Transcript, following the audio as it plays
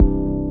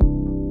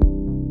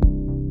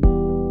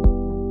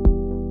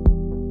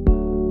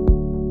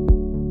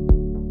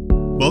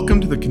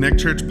Welcome to the Connect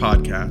Church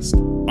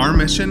podcast. Our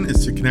mission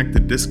is to connect the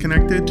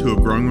disconnected to a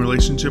growing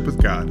relationship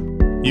with God.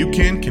 You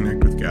can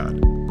connect with God,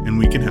 and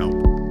we can help.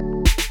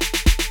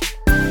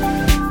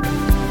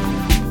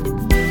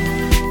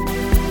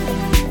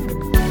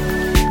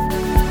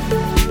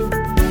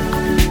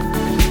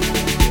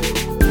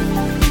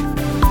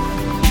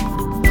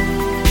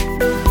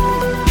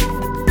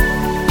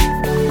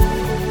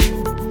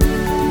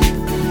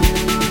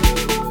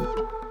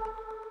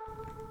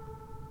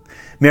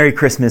 Merry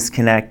Christmas,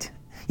 Connect.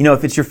 You know,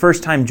 if it's your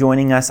first time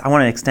joining us, I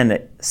want to extend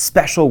a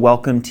special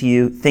welcome to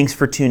you. Thanks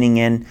for tuning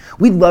in.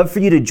 We'd love for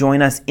you to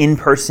join us in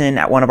person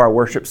at one of our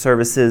worship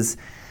services.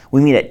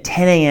 We meet at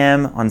 10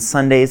 a.m. on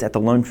Sundays at the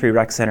Lone Tree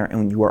Rec Center,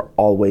 and you are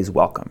always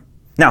welcome.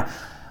 Now,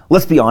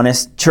 let's be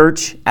honest,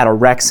 church at a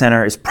rec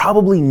center is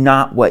probably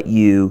not what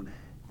you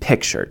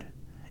pictured.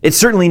 It's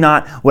certainly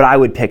not what I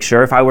would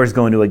picture if I was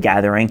going to a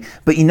gathering,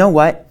 but you know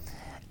what?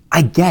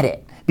 I get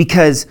it,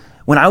 because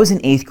when I was in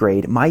 8th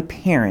grade, my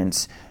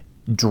parents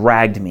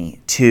dragged me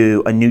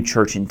to a new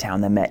church in town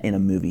that met in a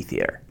movie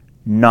theater.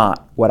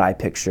 Not what I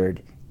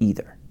pictured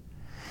either.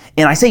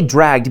 And I say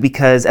dragged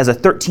because as a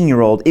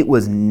 13-year-old, it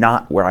was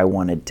not where I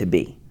wanted to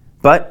be.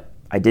 But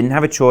I didn't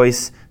have a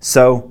choice,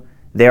 so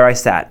there I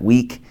sat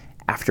week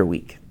after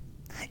week.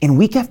 And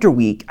week after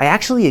week, I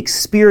actually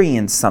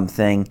experienced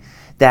something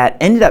that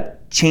ended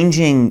up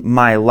changing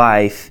my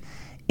life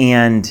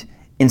and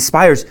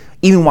inspires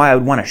even why I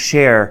would want to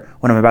share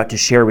what I'm about to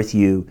share with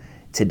you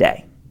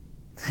today.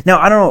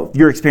 Now, I don't know if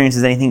your experience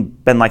has anything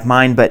been like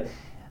mine, but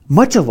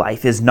much of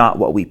life is not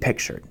what we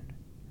pictured.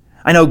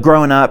 I know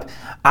growing up,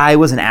 I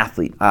was an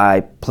athlete.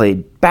 I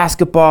played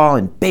basketball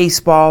and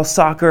baseball,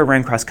 soccer,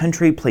 ran cross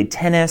country, played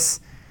tennis,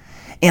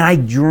 and I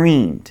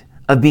dreamed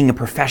of being a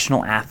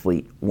professional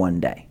athlete one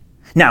day.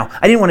 Now,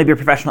 I didn't want to be a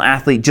professional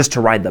athlete just to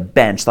ride the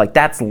bench, like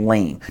that's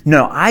lame.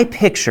 No, I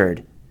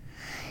pictured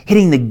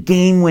hitting the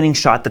game-winning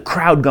shot, the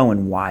crowd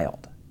going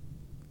wild.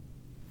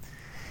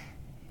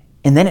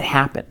 And then it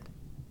happened.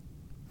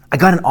 I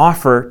got an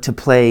offer to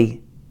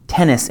play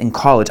tennis in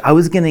college. I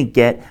was going to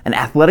get an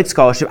athletic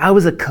scholarship. I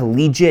was a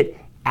collegiate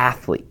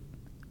athlete.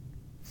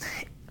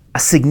 A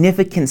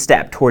significant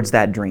step towards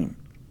that dream.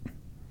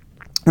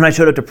 When I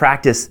showed up to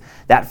practice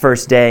that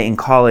first day in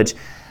college,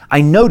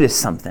 I noticed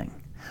something.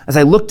 As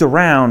I looked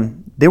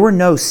around, there were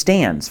no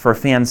stands for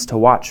fans to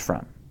watch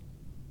from.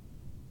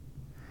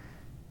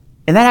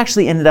 And that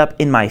actually ended up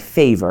in my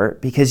favor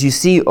because you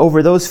see,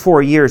 over those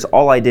 4 years,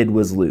 all I did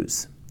was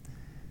lose.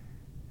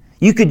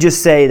 You could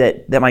just say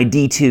that my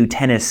D2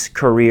 tennis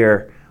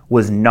career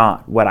was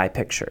not what I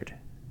pictured.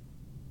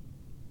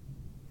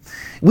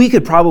 We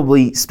could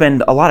probably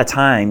spend a lot of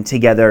time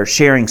together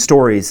sharing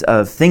stories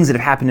of things that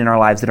have happened in our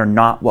lives that are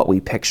not what we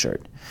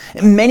pictured,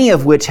 many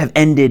of which have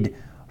ended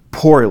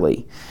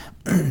poorly.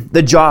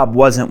 The job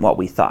wasn't what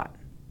we thought.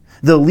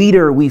 The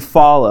leader we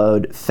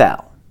followed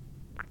fell.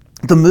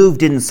 The move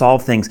didn't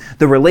solve things.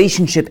 The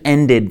relationship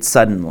ended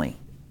suddenly,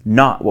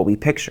 not what we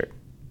pictured.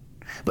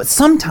 But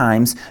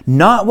sometimes,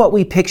 not what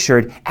we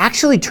pictured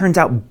actually turns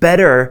out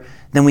better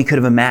than we could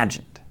have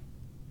imagined.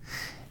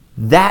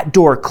 That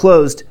door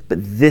closed, but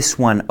this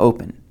one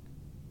opened.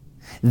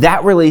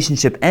 That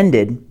relationship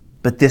ended,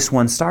 but this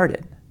one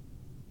started.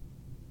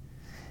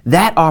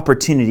 That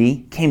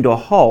opportunity came to a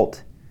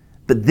halt,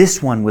 but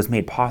this one was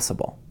made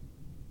possible.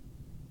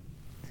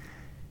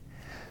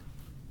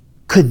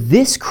 Could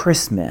this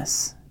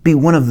Christmas be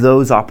one of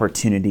those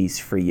opportunities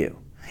for you?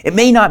 It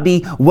may not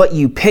be what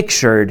you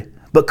pictured,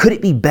 but could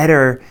it be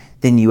better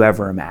than you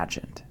ever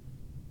imagined?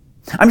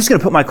 I'm just going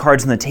to put my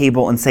cards on the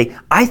table and say,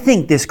 I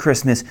think this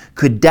Christmas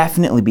could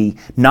definitely be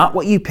not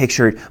what you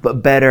pictured,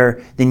 but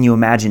better than you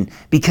imagined,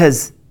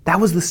 because that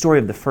was the story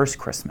of the first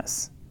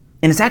Christmas.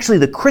 And it's actually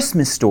the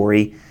Christmas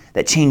story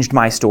that changed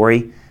my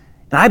story.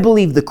 And I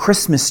believe the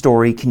Christmas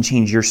story can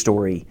change your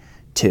story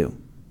too.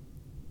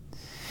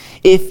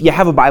 If you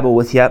have a Bible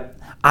with you,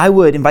 I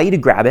would invite you to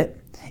grab it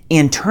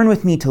and turn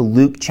with me to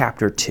Luke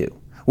chapter 2.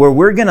 Where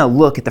we're going to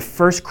look at the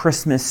first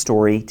Christmas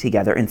story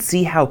together and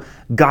see how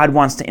God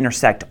wants to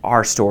intersect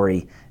our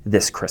story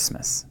this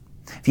Christmas.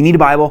 If you need a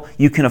Bible,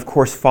 you can of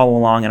course follow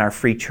along in our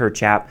free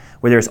church app,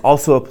 where there's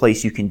also a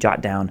place you can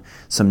jot down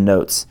some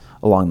notes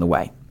along the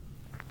way.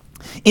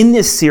 In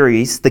this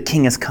series, The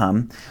King Has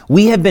Come,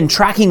 we have been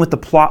tracking with the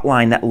plot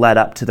line that led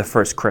up to the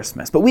first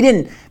Christmas. But we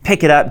didn't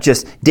pick it up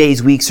just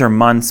days, weeks, or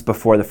months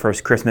before the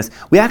first Christmas.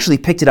 We actually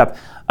picked it up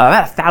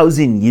about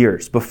 1,000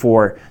 years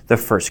before the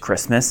first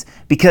Christmas,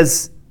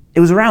 because it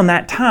was around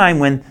that time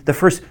when the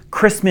first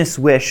Christmas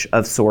wish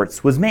of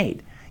sorts was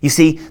made. You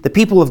see, the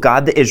people of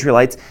God, the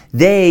Israelites,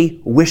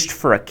 they wished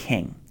for a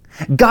king.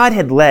 God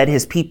had led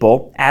his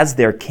people as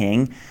their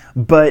king,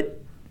 but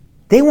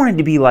they wanted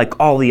to be like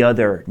all the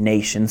other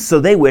nations, so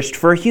they wished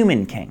for a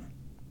human king.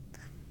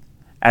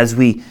 As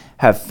we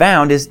have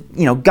found is,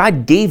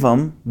 God gave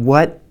them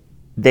what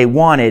they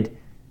wanted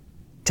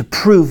to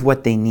prove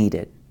what they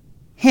needed.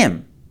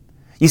 Him.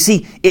 You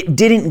see, it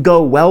didn't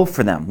go well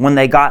for them when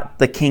they got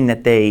the king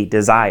that they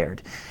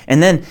desired.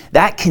 And then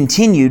that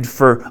continued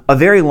for a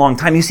very long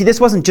time. You see, this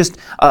wasn't just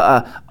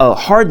a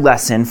hard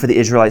lesson for the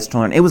Israelites to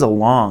learn. It was a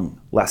long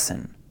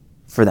lesson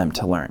for them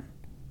to learn.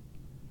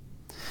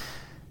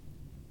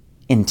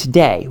 And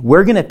today,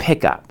 we're going to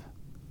pick up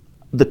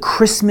the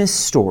Christmas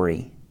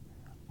story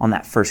on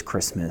that first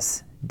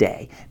Christmas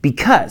day,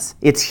 because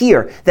it's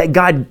here that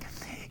God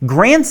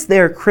grants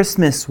their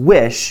Christmas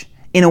wish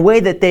in a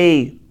way that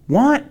they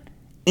want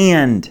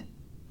and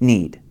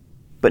need,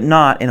 but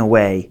not in a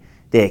way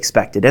they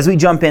expected. As we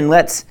jump in,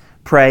 let's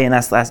pray and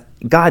ask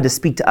God to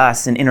speak to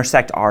us and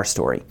intersect our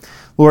story.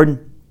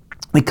 Lord,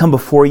 we come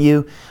before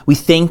you. We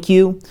thank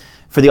you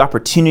for the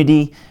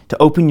opportunity to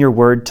open your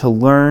word, to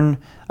learn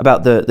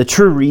about the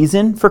true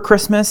reason for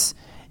Christmas.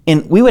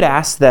 And we would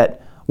ask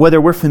that whether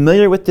we're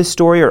familiar with this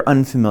story or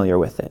unfamiliar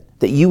with it,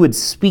 that you would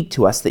speak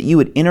to us, that you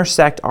would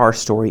intersect our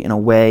story in a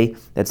way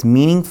that's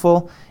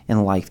meaningful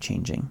and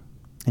life-changing.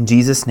 In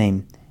Jesus'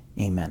 name,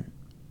 amen.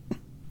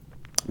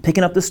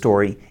 Picking up the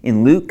story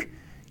in Luke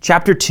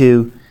chapter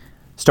 2,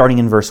 starting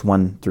in verse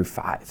 1 through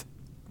 5.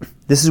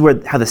 This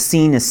is how the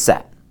scene is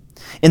set.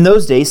 In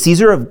those days,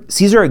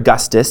 Caesar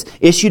Augustus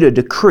issued a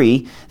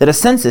decree that a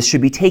census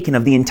should be taken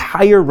of the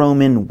entire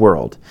Roman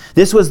world.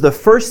 This was the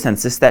first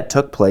census that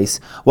took place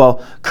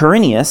while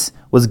Quirinius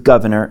was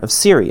governor of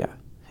Syria.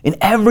 And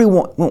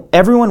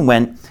everyone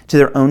went to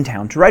their own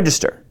town to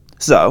register.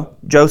 So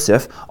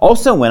Joseph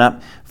also went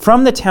up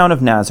from the town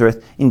of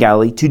Nazareth in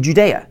Galilee to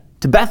Judea,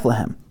 to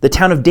Bethlehem, the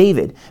town of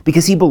David,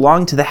 because he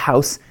belonged to the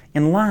house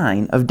and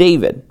line of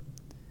David.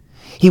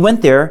 He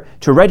went there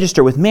to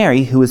register with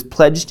Mary, who was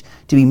pledged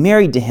to be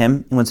married to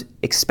him and was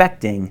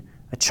expecting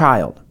a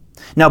child.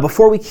 Now,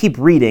 before we keep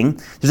reading,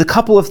 there's a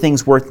couple of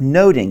things worth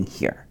noting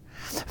here.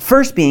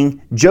 First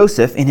being,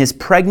 Joseph and his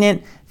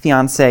pregnant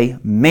fiancée,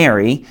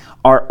 Mary,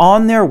 are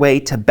on their way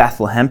to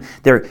Bethlehem.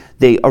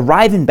 They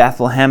arrive in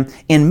Bethlehem,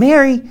 and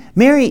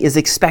Mary is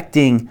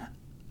expecting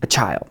a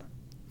child.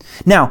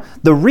 Now,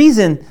 the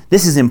reason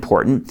this is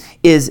important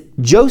is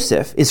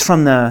Joseph is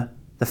from the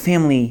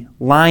family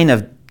line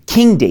of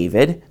King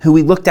David, who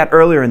we looked at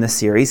earlier in the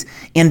series,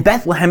 and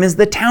Bethlehem is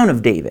the town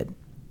of David.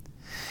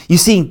 You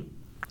see,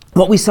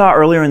 what we saw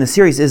earlier in the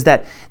series is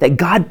that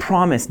God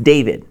promised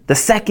David, the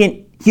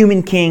second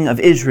human king of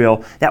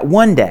Israel, that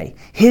one day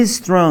his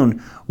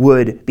throne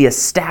would be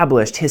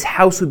established, his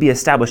house would be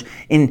established,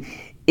 and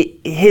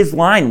his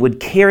line would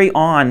carry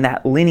on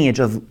that lineage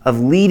of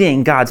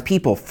leading God's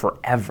people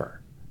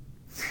forever.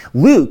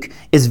 Luke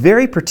is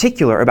very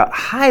particular about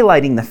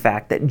highlighting the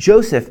fact that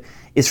Joseph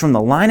is from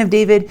the line of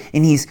David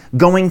and he's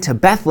going to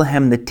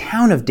Bethlehem, the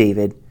town of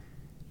David,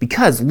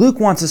 because Luke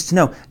wants us to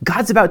know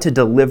God's about to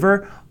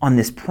deliver on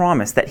this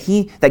promise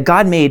that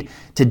God made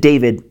to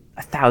David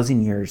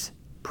 1,000 years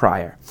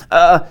prior.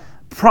 A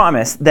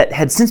promise that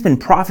had since been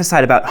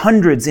prophesied about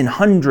hundreds and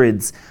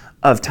hundreds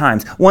of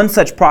times. One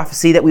such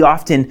prophecy that we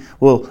often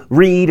will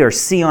read or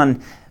see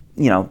on,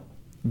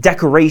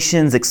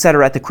 decorations,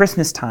 etc. at the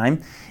Christmas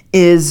time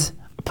is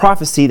a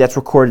prophecy that's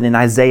recorded in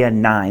Isaiah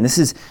 9. This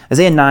is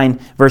Isaiah 9,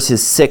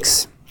 verses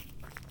 6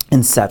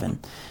 and 7.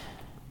 It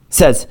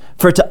says,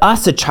 "For to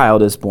us a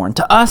child is born,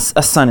 to us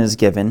a son is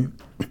given,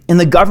 and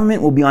the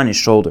government will be on his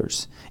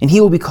shoulders, and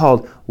he will be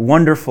called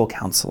Wonderful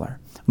Counselor,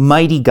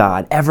 Mighty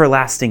God,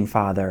 Everlasting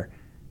Father,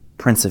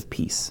 Prince of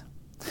Peace.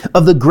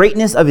 Of the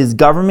greatness of his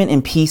government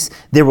and peace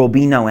there will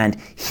be no end.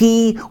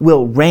 He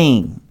will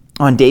reign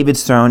on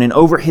David's throne and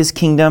over his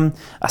kingdom,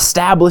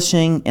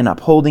 establishing and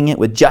upholding it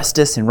with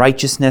justice and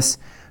righteousness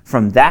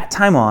from that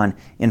time on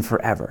and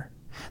forever.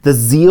 The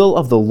zeal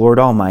of the Lord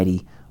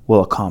Almighty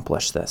will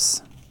accomplish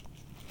this."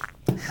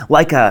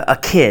 Like a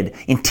kid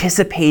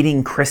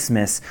anticipating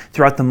Christmas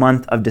throughout the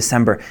month of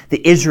December,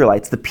 the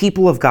Israelites, the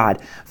people of God,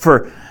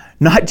 for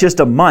not just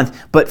a month,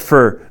 but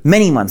for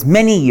many months,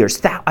 many years,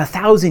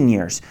 1,000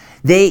 years,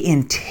 they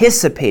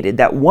anticipated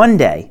that one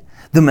day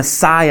the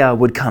Messiah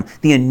would come,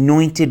 the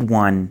anointed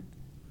one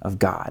of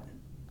God,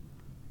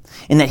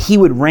 and that he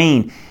would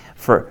reign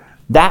for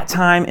that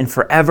time and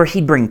forever.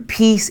 He'd bring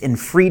peace and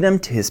freedom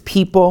to his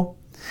people.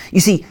 You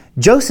see,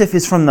 Joseph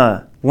is from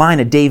the line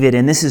of David,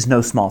 and this is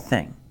no small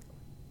thing.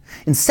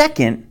 And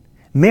second,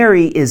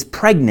 Mary is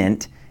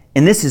pregnant,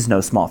 and this is no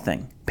small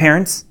thing.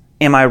 Parents,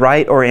 am I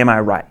right or am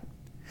I right?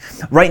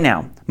 Right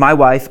now, my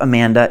wife,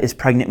 Amanda, is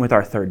pregnant with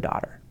our third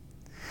daughter.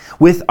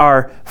 With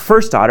our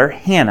first daughter,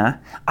 Hannah,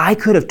 I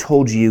could have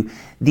told you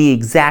the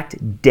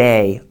exact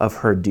day of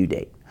her due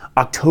date,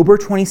 October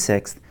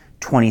 26th,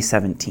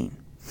 2017.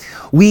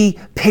 We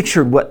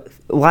pictured what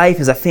life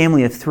as a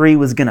family of three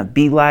was going to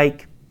be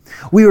like.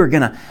 We were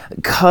going to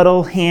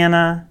cuddle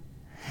Hannah.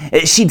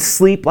 She'd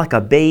sleep like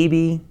a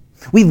baby.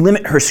 We'd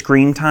limit her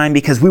screen time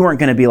because we weren't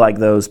going to be like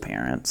those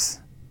parents.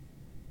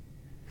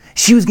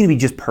 She was going to be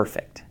just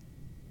perfect.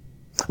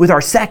 With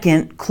our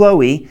second,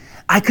 Chloe,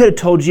 I could have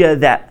told you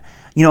that,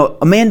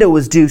 Amanda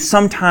was due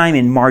sometime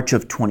in March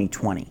of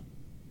 2020.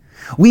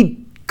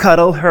 We'd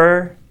cuddle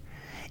her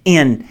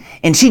and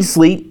she'd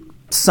sleep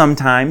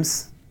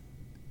sometimes.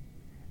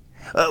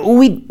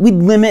 We'd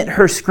limit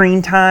her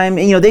screen time.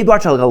 And, they'd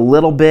watch like a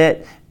little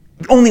bit,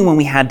 only when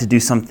we had to do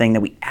something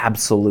that we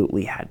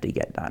absolutely had to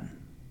get done.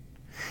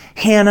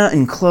 Hannah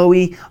and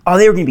Chloe,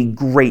 they were going to be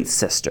great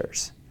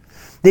sisters.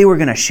 They were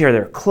going to share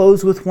their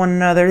clothes with one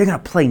another. They're going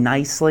to play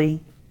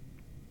nicely.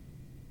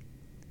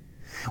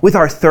 With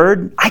our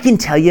third, I can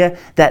tell you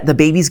that the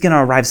baby's going to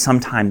arrive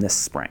sometime this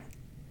spring.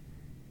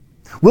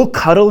 We'll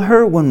cuddle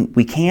her when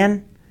we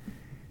can.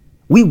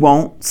 We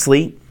won't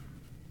sleep.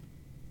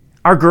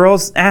 Our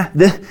girls,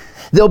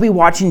 they'll be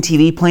watching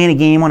TV, playing a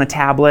game on a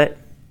tablet.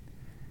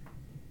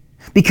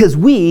 Because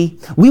we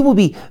will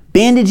be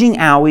bandaging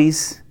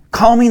owies,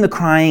 calming the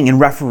crying, and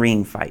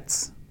refereeing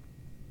fights.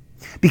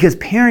 Because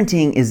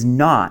parenting is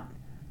not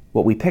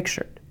what we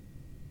pictured.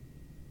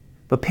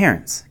 But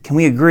parents, can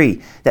we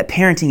agree that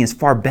parenting is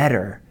far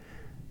better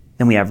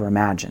than we ever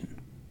imagined?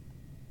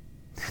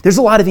 There's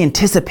a lot of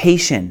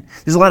anticipation.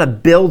 There's a lot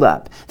of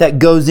buildup that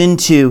goes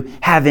into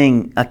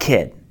having a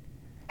kid,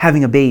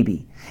 having a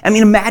baby. I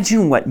mean,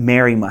 imagine what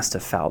Mary must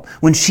have felt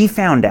when she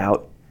found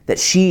out that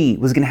she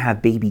was going to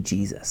have baby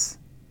Jesus.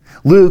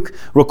 Luke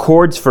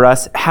records for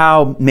us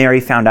how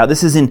Mary found out.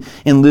 This is in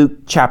Luke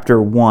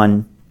chapter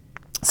 1.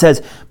 It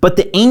says, "But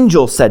the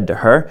angel said to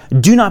her,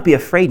 'Do not be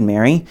afraid,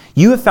 Mary.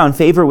 You have found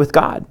favor with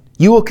God.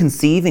 You will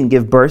conceive and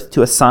give birth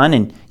to a son,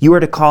 and you are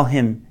to call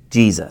him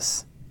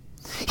Jesus.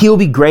 He will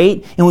be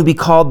great and will be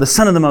called the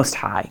Son of the Most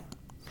High.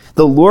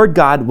 The Lord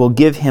God will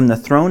give him the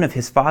throne of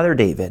his father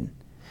David,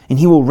 and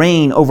he will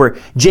reign over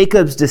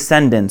Jacob's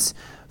descendants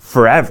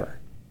forever.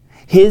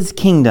 His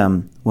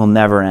kingdom will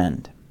never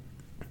end.'"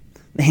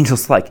 The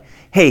angel's like,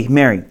 "Hey,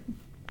 Mary,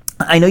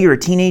 I know you're a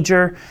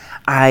teenager.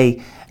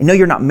 I know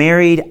you're not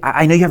married.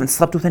 I know you haven't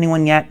slept with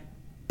anyone yet.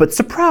 But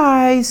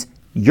surprise,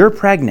 you're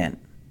pregnant.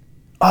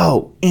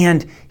 Oh,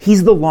 and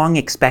he's the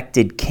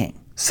long-expected king,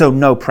 so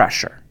no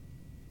pressure.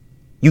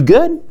 You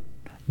good?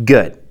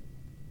 Good.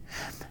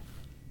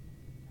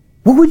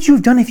 What would you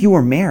have done if you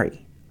were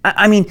Mary?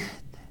 I mean,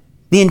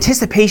 the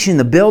anticipation,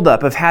 the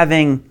buildup of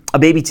having a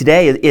baby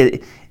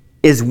today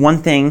is one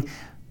thing,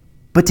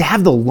 but to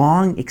have the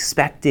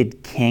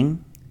long-expected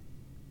king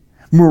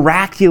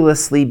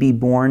miraculously be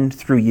born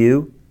through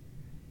you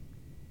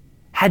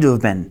had to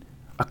have been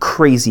a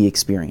crazy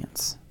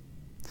experience.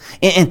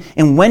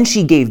 And when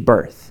she gave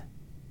birth,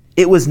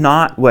 it was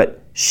not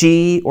what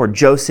she or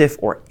Joseph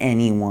or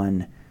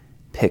anyone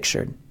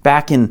pictured.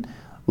 Back in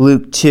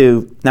Luke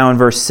 2, now in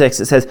verse 6,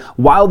 it says,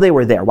 while they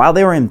were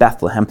in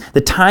Bethlehem,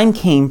 the time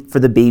came for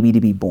the baby to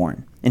be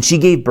born. And she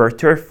gave birth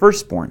to her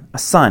firstborn, a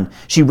son.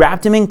 She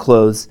wrapped him in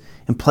clothes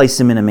and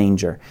placed him in a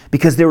manger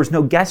because there was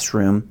no guest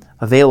room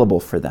available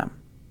for them.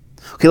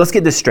 Okay, let's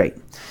get this straight.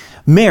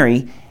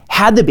 Mary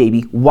had the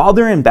baby while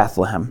they're in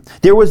Bethlehem.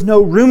 There was no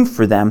room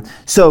for them,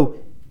 so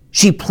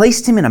she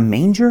placed him in a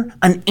manger,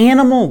 an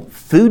animal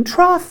food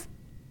trough?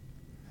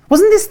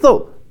 Wasn't this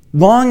the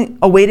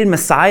long-awaited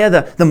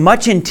Messiah, the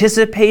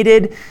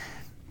much-anticipated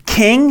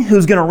king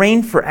who's going to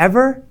reign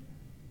forever?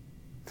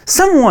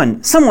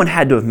 Someone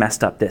had to have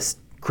messed up this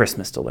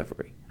Christmas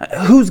delivery.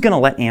 Who's going to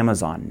let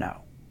Amazon know?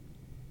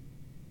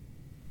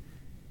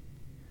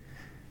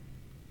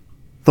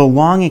 The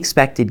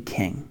long-expected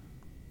king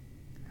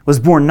was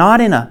born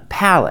not in a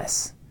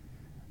palace,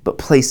 but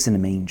placed in a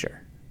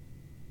manger.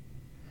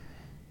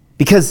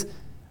 Because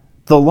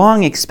the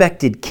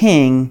long-expected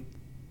king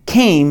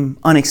came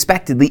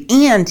unexpectedly,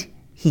 and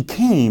he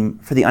came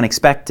for the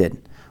unexpected.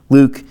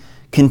 Luke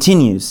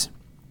continues,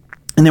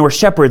 "And there were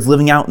shepherds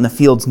living out in the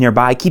fields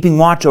nearby, keeping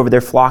watch over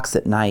their flocks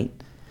at night.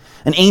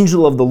 An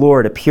angel of the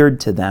Lord appeared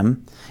to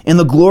them, and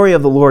the glory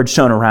of the Lord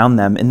shone around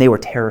them, and they were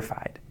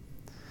terrified.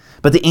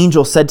 But the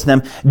angel said to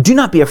them, 'Do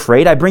not be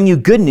afraid. I bring you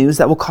good news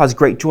that will cause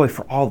great joy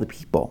for all the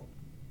people.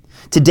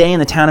 Today in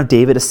the town of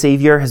David, a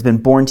Savior has been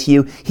born to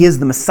you. He is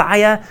the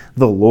Messiah,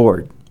 the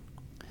Lord.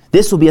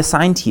 This will be a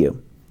sign to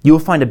you. You will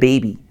find a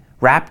baby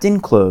wrapped in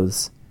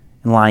clothes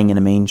and lying in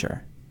a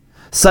manger.'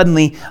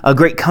 Suddenly, a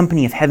great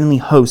company of heavenly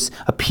hosts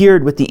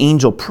appeared with the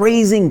angel,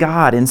 praising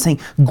God and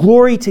saying,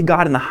 'Glory to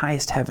God in the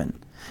highest heaven,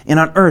 and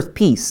on earth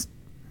peace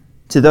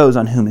to those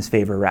on whom his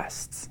favor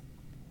rests.'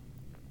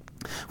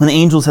 When the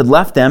angels had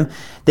left them,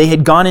 they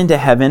had gone into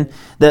heaven.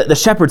 The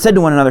shepherds said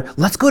to one another,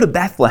 'Let's go to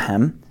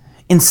Bethlehem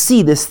and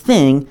see this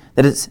thing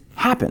that has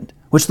happened,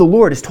 which the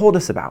Lord has told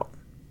us about.'"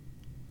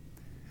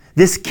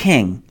 This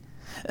king,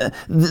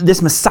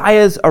 this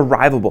Messiah's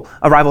arrival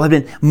had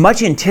been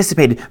much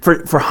anticipated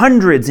for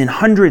hundreds and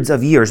hundreds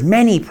of years,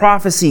 many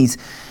prophecies.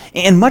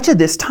 And much of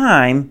this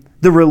time,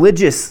 the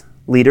religious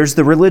leaders,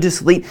 the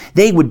religious elite,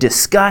 they would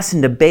discuss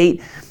and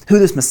debate who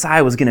this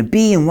Messiah was going to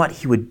be and what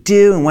he would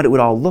do and what it would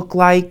all look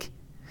like.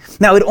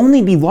 Now, it would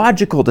only be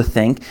logical to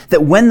think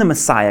that when the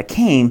Messiah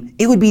came,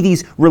 it would be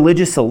these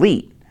religious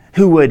elite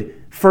who would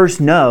first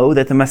know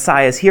that the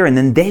Messiah is here, and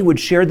then they would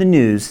share the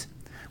news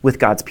with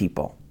God's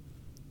people.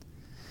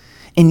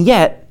 And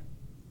yet,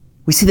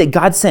 we see that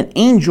God sent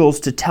angels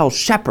to tell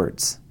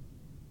shepherds,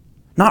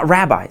 not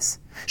rabbis.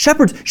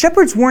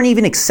 Shepherds weren't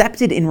even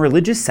accepted in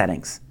religious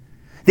settings.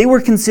 They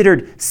were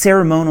considered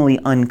ceremonially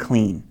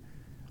unclean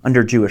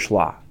under Jewish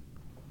law.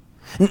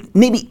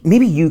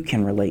 Maybe you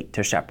can relate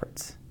to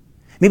shepherds.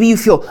 Maybe you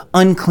feel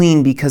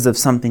unclean because of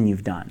something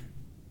you've done.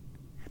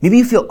 Maybe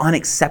you feel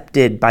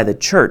unaccepted by the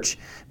church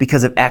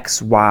because of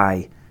X,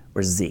 Y,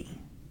 or Z.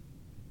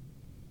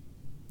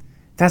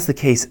 If that's the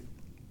case,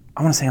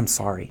 I want to say I'm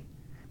sorry,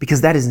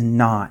 because that is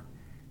not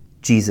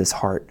Jesus'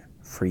 heart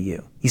for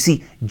you. You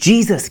see,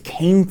 Jesus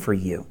came for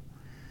you.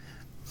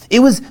 It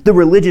was the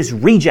religious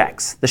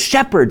rejects, the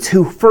shepherds,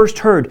 who first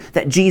heard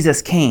that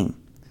Jesus came.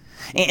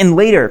 And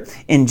later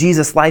in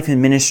Jesus' life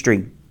and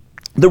ministry,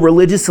 the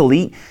religious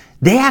elite,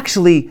 they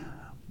actually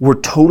were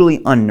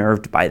totally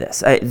unnerved by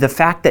this. The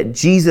fact that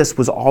Jesus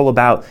was all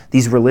about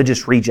these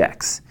religious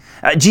rejects.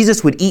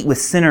 Jesus would eat with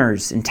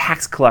sinners and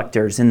tax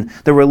collectors, and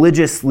the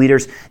religious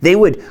leaders, they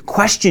would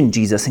question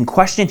Jesus and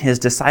question his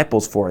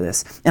disciples for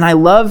this. And I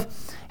love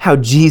how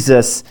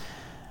Jesus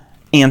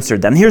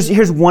answered them.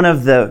 Here's one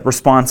of the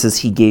responses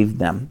he gave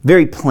them,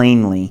 very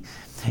plainly.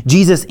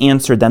 Jesus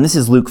answered them. This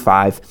is Luke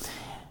 5.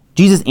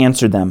 Jesus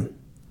answered them,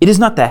 "It is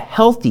not the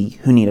healthy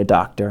who need a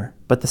doctor,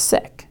 but the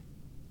sick.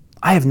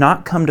 I have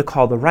not come to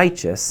call the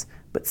righteous,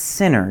 but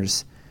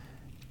sinners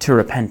to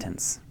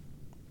repentance."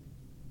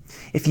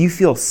 If you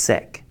feel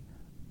sick,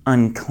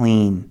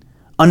 unclean,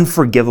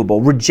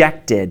 unforgivable,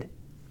 rejected,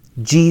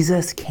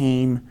 Jesus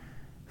came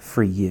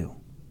for you.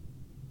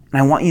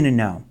 And I want you to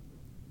know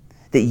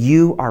that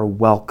you are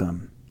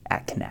welcome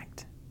at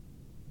Connect.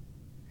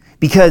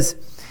 Because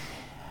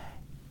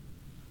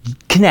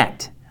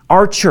Connect,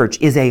 our church,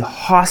 is a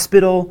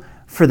hospital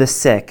for the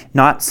sick,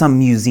 not some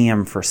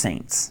museum for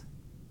saints.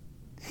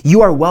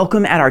 You are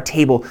welcome at our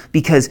table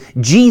because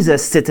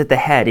Jesus sits at the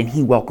head and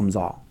he welcomes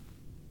all.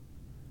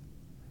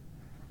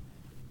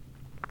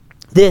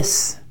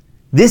 This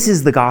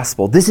is the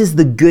gospel. This is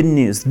the good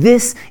news.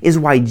 This is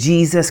why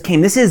Jesus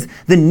came. This is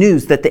the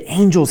news that the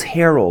angels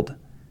herald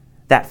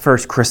that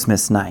first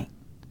Christmas night.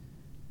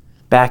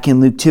 Back in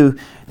Luke 2,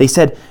 they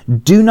said,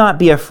 "Do not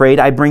be afraid.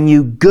 I bring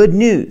you good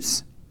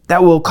news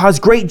that will cause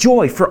great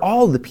joy for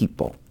all the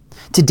people.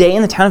 Today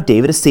in the town of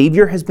David, a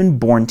Savior has been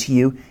born to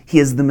you. He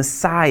is the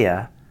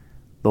Messiah,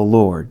 the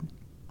Lord."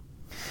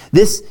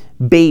 This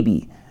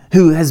baby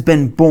who has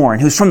been born,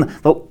 who's from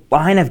the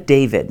line of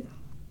David,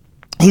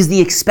 he's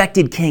the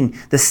expected king,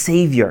 the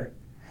Savior,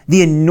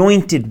 the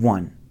anointed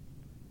one,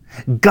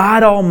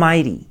 God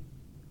Almighty,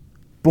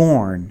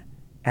 born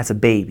as a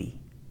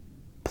baby,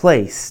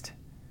 placed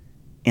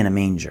in a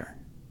manger.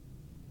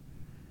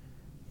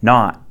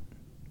 Not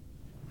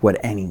what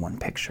anyone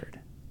pictured,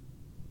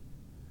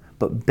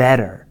 but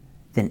better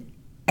than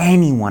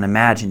anyone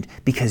imagined,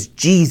 because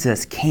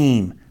Jesus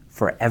came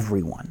for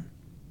everyone.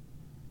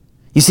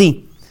 You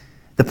see,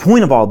 the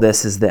point of all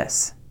this is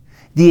this: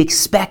 the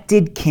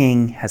expected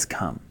king has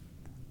come,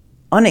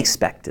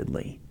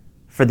 unexpectedly,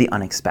 for the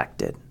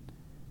unexpected.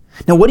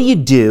 Now, what do you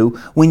do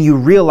when you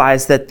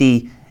realize that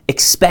the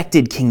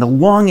expected king, the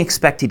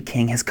long-expected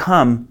king, has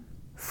come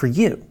for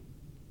you?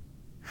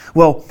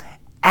 Well,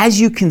 as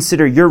you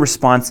consider your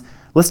response,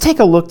 let's take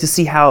a look to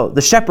see how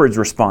the shepherds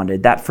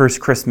responded that first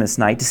Christmas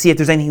night, to see if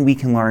there's anything we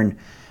can learn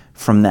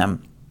from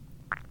them.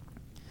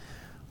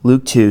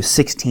 Luke 2,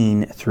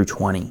 16 through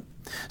 20.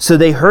 "So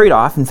they hurried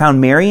off and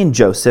found Mary and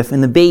Joseph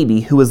and the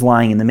baby who was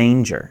lying in the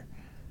manger.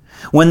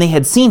 When they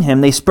had seen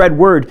him, they spread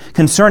word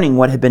concerning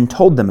what had been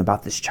told them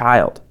about this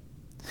child.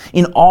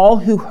 And all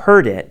who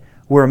heard it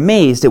were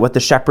amazed at what the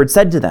shepherds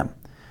said to them.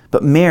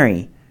 But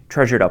Mary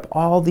treasured up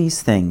all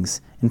these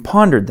things and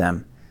pondered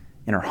them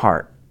in her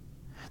heart.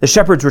 The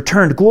shepherds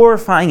returned,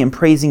 glorifying and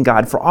praising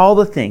God for all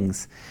the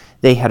things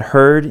they had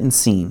heard and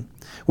seen,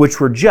 which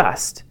were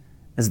just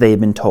as they had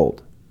been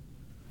told."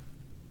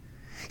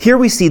 Here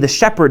we see the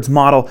shepherds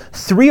model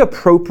 3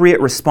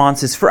 appropriate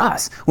responses for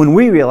us when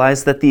we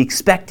realize that the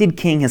expected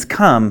king has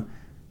come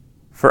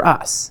for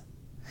us.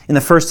 And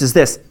the first is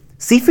this: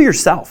 see for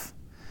yourself.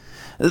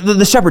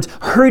 The shepherds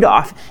hurried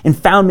off and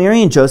found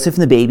Mary and Joseph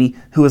and the baby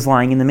who was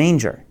lying in the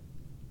manger.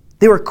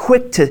 They were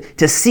quick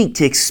to seek,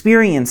 to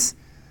experience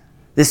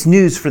this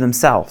news for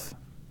themselves.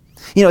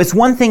 You know, it's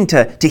one thing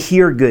to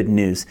hear good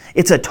news.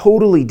 It's a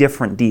totally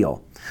different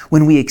deal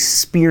when we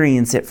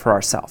experience it for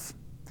ourselves.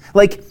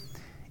 Like,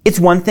 it's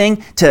one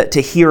thing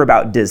to hear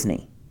about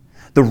Disney.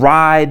 The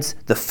rides,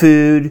 the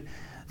food,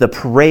 the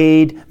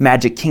parade,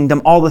 Magic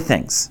Kingdom, all the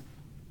things.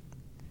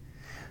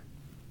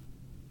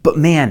 But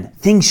man,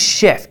 things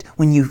shift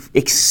when you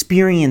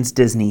experience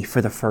Disney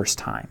for the first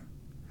time.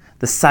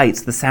 The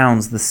sights, the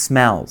sounds, the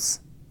smells.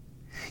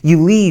 You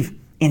leave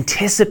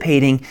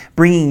anticipating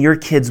bringing your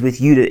kids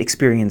with you to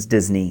experience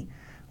Disney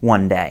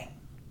one day.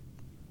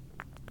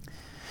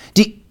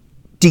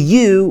 Do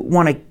you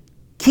want to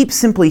keep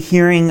simply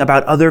hearing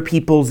about other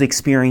people's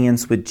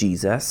experience with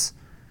Jesus?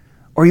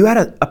 Or are you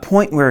at a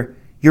point where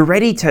you're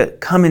ready to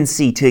come and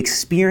see, to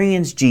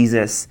experience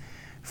Jesus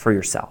for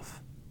yourself?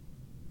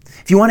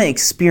 If you want to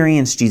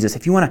experience Jesus,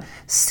 if you want to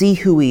see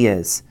who he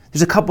is,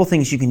 there's a couple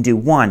things you can do.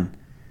 One,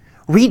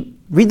 read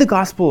the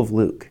Gospel of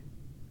Luke.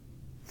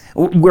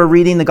 We're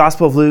reading the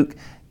Gospel of Luke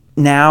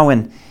now,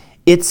 and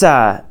it's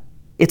a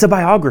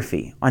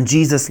biography on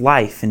Jesus'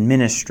 life and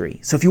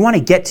ministry. So if you want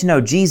to get to know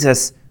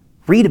Jesus,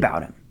 Read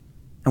about him.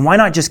 And why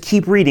not just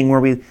keep reading where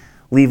we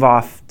leave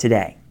off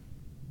today?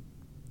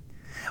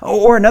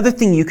 Or another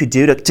thing you could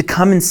do to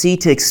come and see,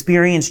 to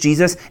experience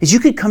Jesus, is you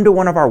could come to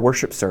one of our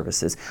worship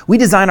services. We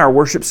design our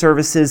worship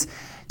services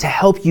to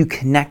help you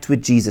connect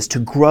with Jesus, to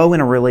grow in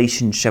a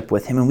relationship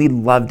with him, and we'd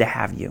love to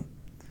have you.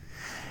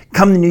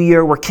 Come the new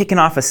year, we're kicking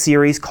off a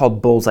series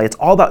called Bullseye. It's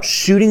all about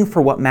shooting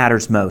for what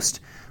matters most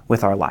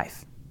with our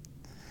life.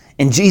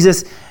 And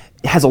Jesus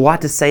has a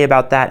lot to say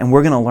about that, and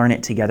we're going to learn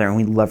it together, and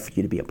we'd love for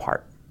you to be a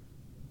part.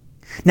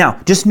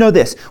 Now, just know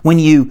this, when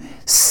you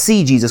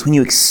see Jesus, when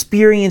you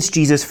experience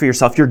Jesus for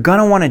yourself, you're going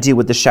to want to do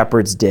what the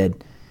shepherds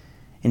did.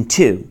 And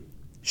 2,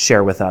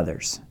 share with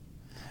others.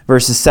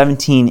 Verses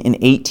 17 and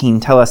 18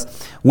 tell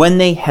us, when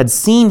they had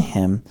seen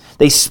him,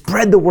 they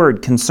spread the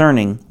word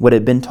concerning what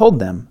had been told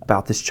them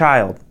about this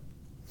child.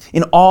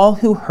 And all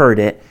who heard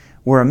it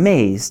were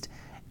amazed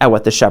at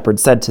what the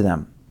shepherds said to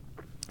them.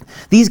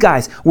 These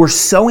guys were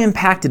so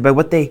impacted by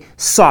what they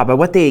saw, by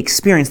what they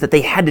experienced, that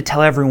they had to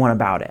tell everyone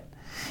about it.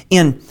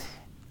 And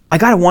I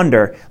got to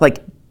wonder,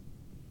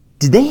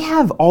 did they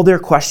have all their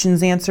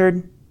questions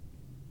answered?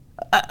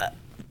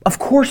 Of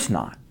course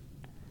not.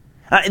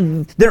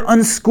 They're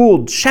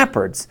unschooled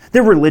shepherds.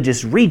 They're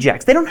religious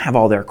rejects. They don't have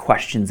all their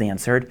questions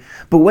answered.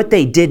 But what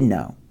they did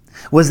know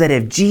was that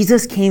if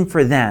Jesus came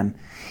for them,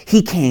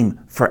 he came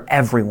for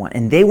everyone.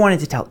 And they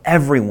wanted to tell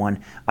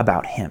everyone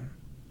about him.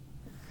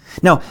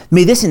 Now,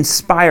 may this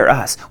inspire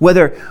us,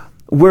 whether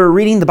we're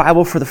reading the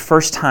Bible for the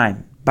first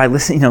time by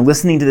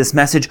listening to this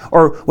message,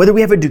 or whether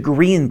we have a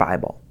degree in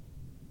Bible.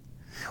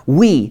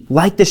 We,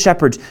 like the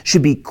shepherds,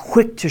 should be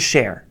quick to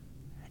share,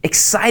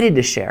 excited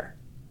to share,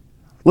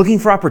 looking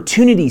for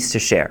opportunities to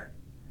share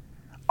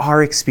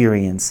our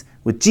experience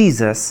with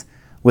Jesus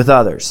with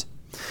others.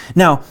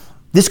 Now,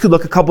 this could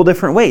look a couple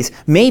different ways.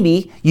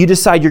 Maybe you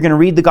decide you're going to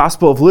read the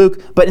Gospel of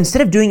Luke, but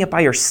instead of doing it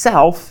by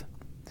yourself,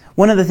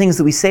 one of the things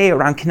that we say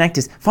around Connect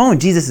is following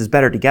Jesus is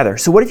better together.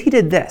 So what if you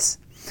did this?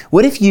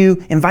 What if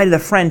you invited a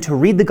friend to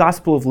read the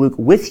Gospel of Luke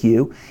with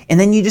you, and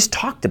then you just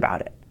talked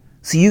about it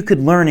so you could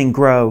learn and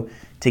grow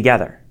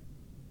together?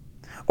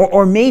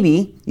 Or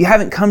maybe you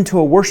haven't come to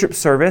a worship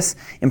service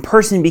in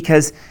person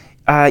because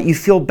you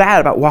feel bad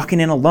about walking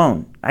in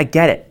alone. I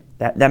get it.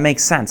 That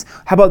makes sense.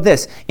 How about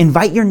this?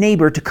 Invite your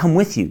neighbor to come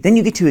with you. Then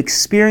you get to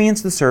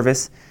experience the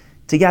service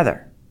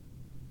together.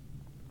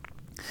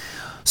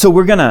 So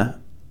we're gonna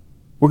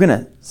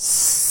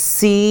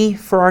see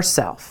for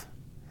ourselves.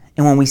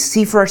 And when we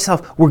see for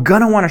ourselves, we're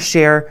going to want to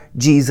share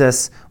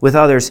Jesus with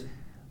others.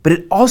 But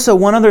it also,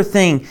 one other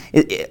thing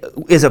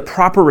is a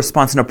proper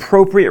response, an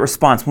appropriate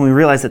response when we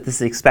realize that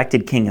this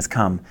expected king has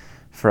come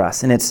for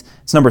us. And it's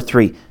number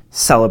 3,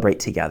 celebrate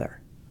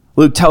together.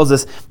 Luke tells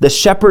us the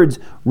shepherds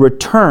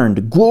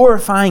returned,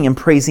 glorifying and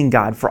praising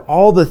God for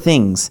all the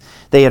things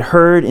they had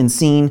heard and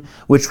seen,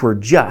 which were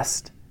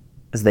just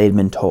as they had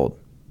been told.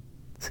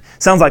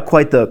 Sounds like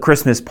quite the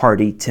Christmas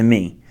party to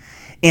me.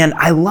 And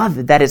I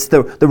love that it's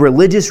the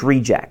religious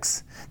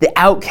rejects, the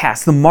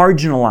outcasts, the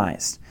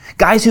marginalized,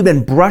 guys who've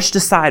been brushed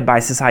aside by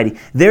society.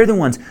 They're the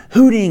ones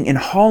hooting and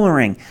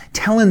hollering,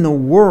 telling the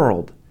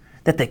world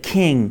that the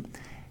king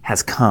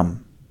has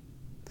come.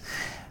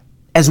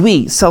 As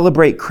we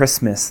celebrate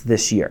Christmas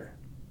this year,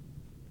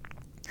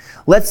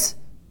 let's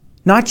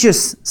not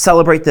just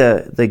celebrate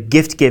the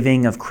gift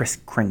giving of Kris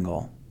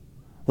Kringle.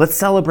 Let's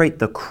celebrate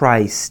the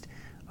Christ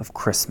of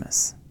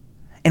Christmas.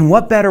 And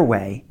what better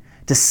way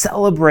to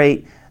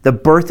celebrate the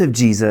birth of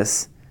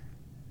Jesus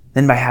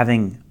than by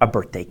having a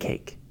birthday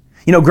cake?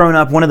 Growing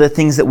up, one of the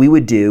things that we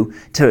would do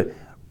to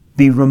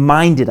be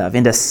reminded of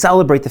and to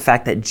celebrate the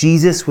fact that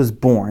Jesus was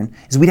born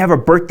is we'd have a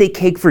birthday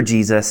cake for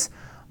Jesus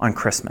on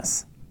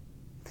Christmas.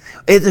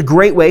 It's a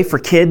great way for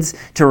kids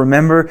to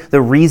remember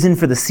the reason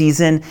for the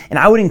season. And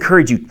I would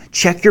encourage you,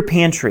 check your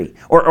pantry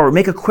or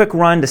make a quick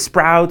run to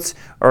Sprouts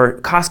or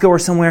Costco or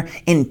somewhere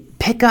and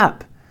pick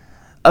up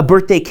a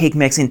birthday cake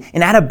mix and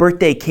add a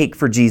birthday cake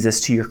for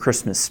Jesus to your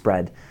Christmas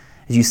spread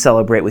as you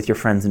celebrate with your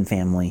friends and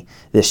family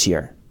this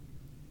year.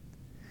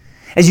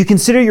 As you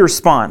consider your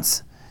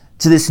response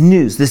to this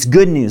news, this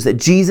good news that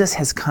Jesus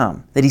has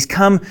come, that he's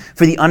come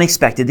for the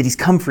unexpected, that he's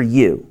come for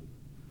you,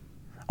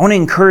 I want to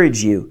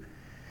encourage you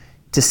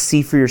to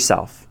see for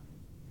yourself,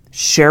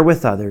 share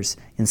with others,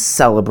 and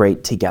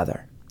celebrate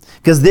together.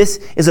 Because this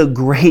is a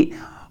great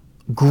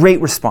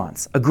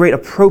response, a great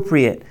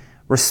appropriate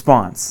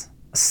response,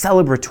 a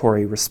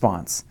celebratory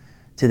response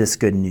to this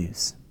good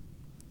news.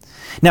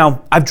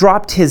 Now, I've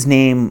dropped his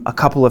name a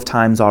couple of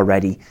times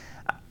already.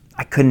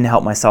 I couldn't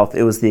help myself.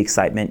 It was the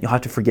excitement. You'll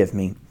have to forgive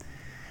me.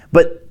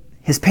 But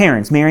his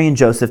parents, Mary and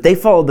Joseph, they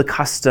followed the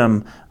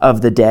custom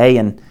of the day.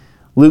 And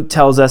Luke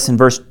tells us in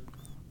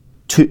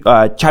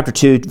chapter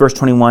 2, verse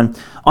 21,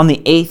 on the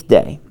 8th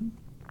day,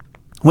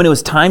 when it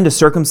was time to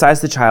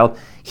circumcise the child,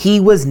 he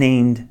was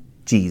named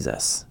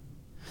Jesus,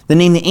 the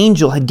name the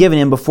angel had given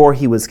him before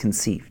he was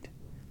conceived.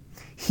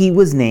 He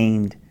was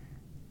named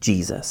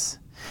Jesus.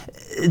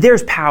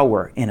 There's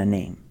power in a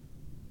name.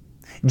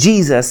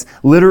 Jesus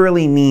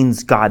literally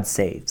means God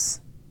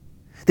saves.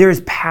 There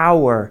is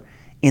power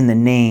in the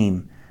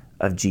name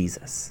of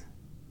Jesus.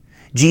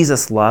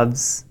 Jesus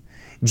loves,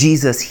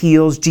 Jesus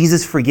heals,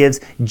 Jesus forgives,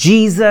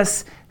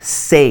 Jesus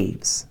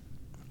saves.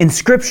 And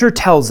Scripture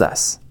tells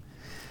us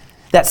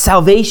that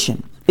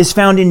salvation is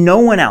found in no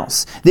one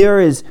else.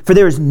 For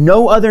there is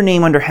no other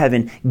name under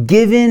heaven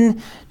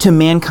given to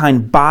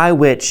mankind by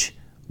which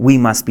we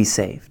must be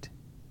saved.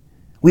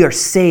 We are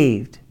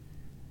saved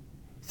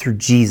through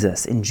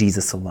Jesus and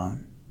Jesus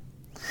alone.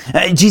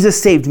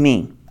 Jesus saved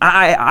me.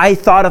 I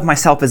thought of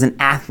myself as an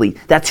athlete.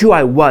 That's who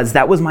I was.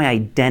 That was my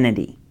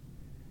identity.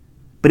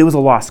 But it was a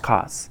lost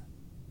cause.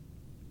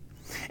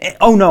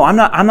 Oh no, I'm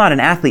not an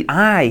athlete.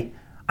 I'm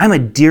a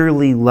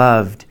dearly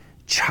loved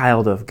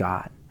child of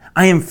God.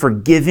 I am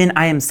forgiven.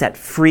 I am set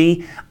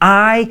free.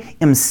 I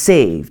am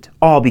saved,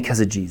 all because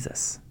of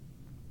Jesus.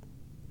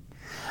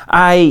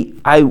 I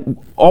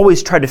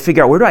always tried to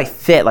figure out, where do I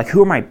fit? Like,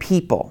 who are my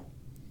people?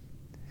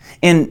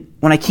 And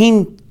when I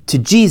came to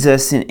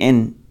Jesus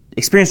and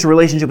experienced a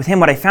relationship with Him,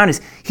 what I found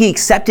is He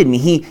accepted me.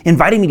 He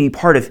invited me to be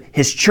part of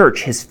His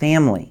church, His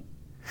family,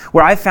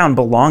 where I found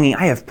belonging.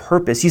 I have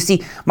purpose. You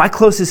see, my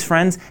closest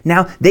friends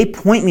now, they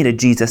point me to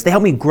Jesus. They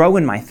help me grow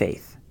in my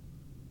faith.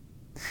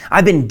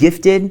 I've been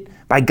gifted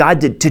by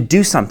God to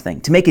do something,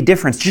 to make a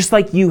difference, just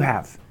like you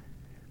have.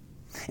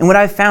 And what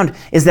I've found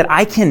is that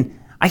I can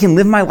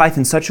live my life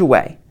in such a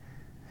way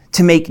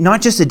to make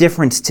not just a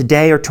difference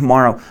today or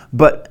tomorrow,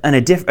 but a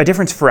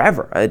difference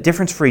forever, a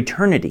difference for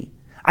eternity.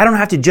 I don't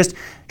have to just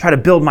try to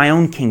build my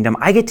own kingdom.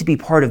 I get to be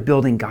part of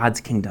building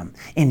God's kingdom.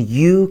 And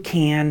you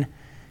can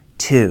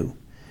too.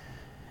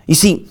 You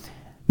see,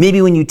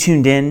 maybe when you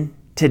tuned in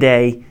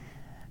today,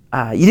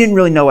 you didn't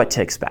really know what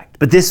to expect,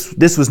 but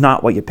this was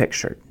not what you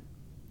pictured.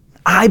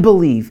 I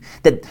believe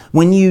that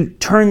when you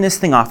turn this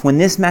thing off, when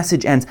this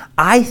message ends,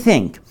 I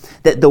think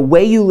that the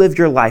way you live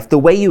your life, the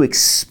way you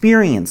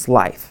experience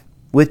life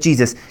with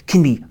Jesus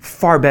can be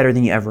far better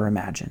than you ever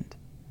imagined.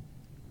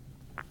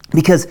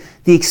 Because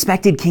the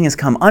expected King has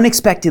come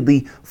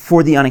unexpectedly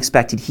for the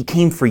unexpected. He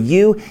came for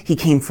you. He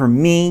came for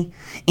me.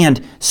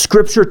 And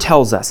Scripture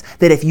tells us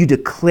that if you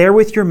declare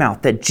with your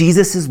mouth that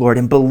Jesus is Lord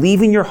and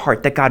believe in your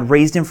heart that God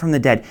raised Him from the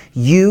dead,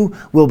 you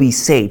will be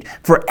saved.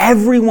 For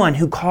everyone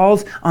who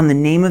calls on the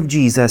name of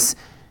Jesus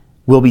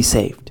will be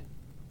saved.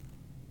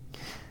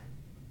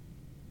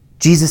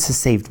 Jesus has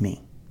saved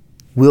me.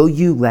 Will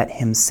you let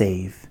Him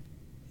save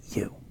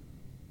you?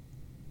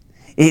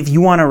 If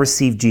you want to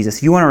receive Jesus,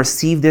 if you want to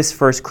receive this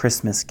first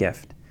Christmas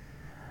gift,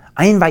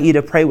 I invite you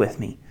to pray with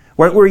me.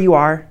 Right where you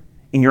are,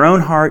 in your own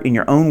heart, in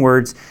your own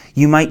words,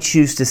 you might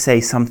choose to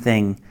say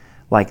something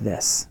like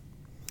this.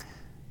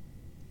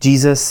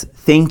 Jesus,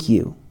 thank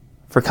you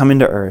for coming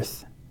to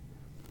earth.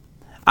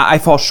 I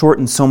fall short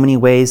in so many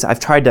ways. I've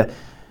tried to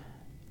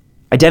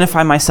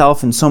identify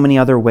myself in so many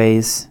other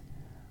ways,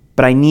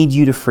 but I need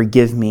you to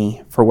forgive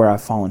me for where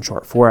I've fallen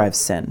short, for where I've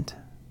sinned.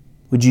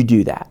 Would you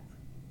do that?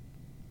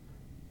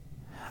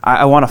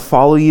 I want to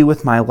follow you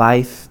with my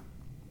life.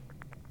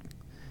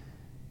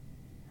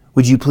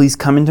 Would you please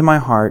come into my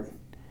heart?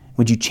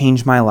 Would you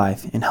change my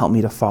life and help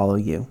me to follow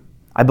you?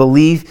 I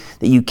believe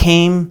that you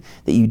came,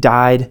 that you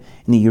died,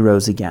 and that you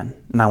rose again.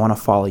 And I want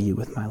to follow you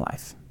with my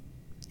life.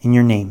 In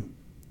your name,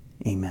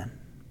 amen.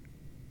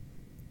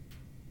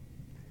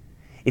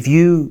 If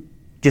you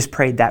just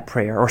prayed that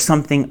prayer or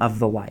something of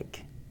the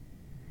like,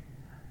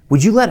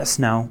 would you let us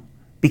know?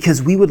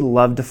 Because we would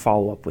love to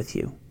follow up with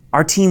you.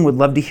 Our team would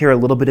love to hear a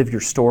little bit of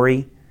your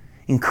story,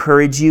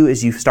 encourage you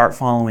as you start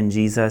following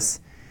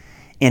Jesus,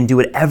 and do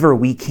whatever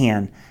we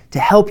can to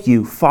help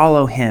you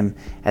follow Him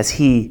as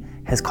He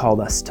has called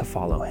us to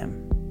follow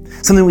Him.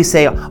 Something we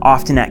say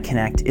often at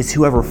Connect is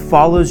whoever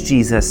follows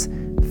Jesus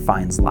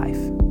finds life,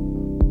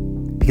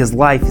 because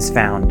life is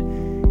found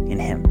in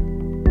Him.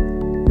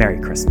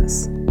 Merry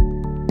Christmas.